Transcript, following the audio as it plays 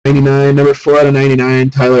99, number 4 out of 99,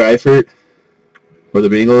 Tyler Eifert for the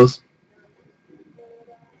Bengals.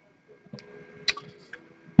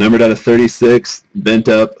 Numbered out of 36, bent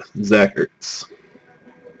up, Zach Ertz.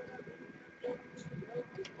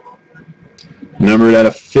 Numbered out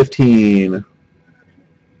of 15,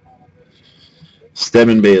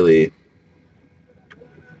 Stedman Bailey.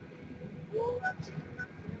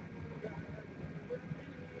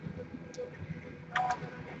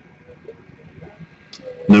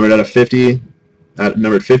 Numbered out of 50,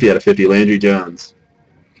 numbered 50 out of 50, Landry Jones.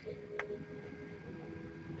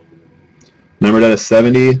 Numbered out of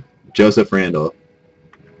 70, Joseph Randall.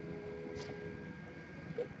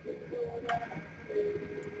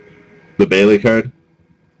 The Bailey card?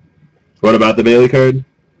 What about the Bailey card?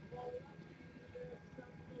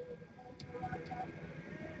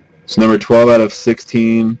 It's number 12 out of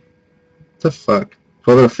 16. What the fuck?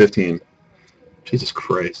 12 out of 15. Jesus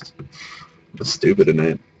Christ. That's stupid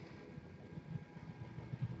tonight.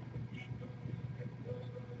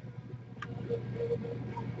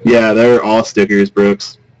 Yeah, they're all stickers,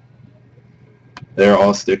 Brooks. They're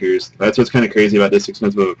all stickers. That's what's kind of crazy about this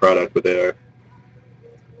expensive of a product, but they are.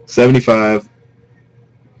 75.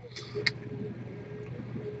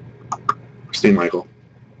 Christine Michael.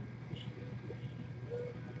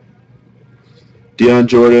 Deion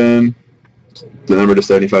Jordan, the number to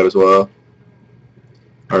 75 as well.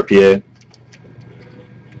 RPA.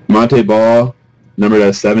 Monte Ball, numbered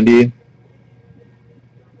at 70.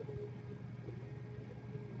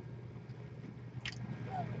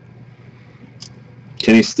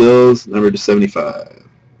 Kenny Stills, numbered to 75.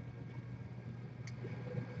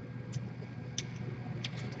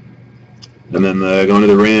 And then going to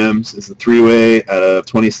the Rams is the three-way out of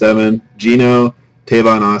 27. Geno,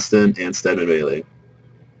 Tavon Austin, and Stedman Bailey.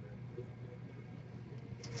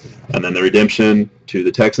 And then the redemption to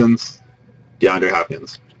the Texans, DeAndre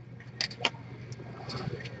Hopkins.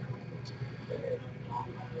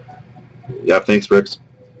 Yeah, thanks, Brooks.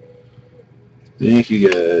 Thank you,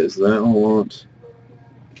 guys. That won't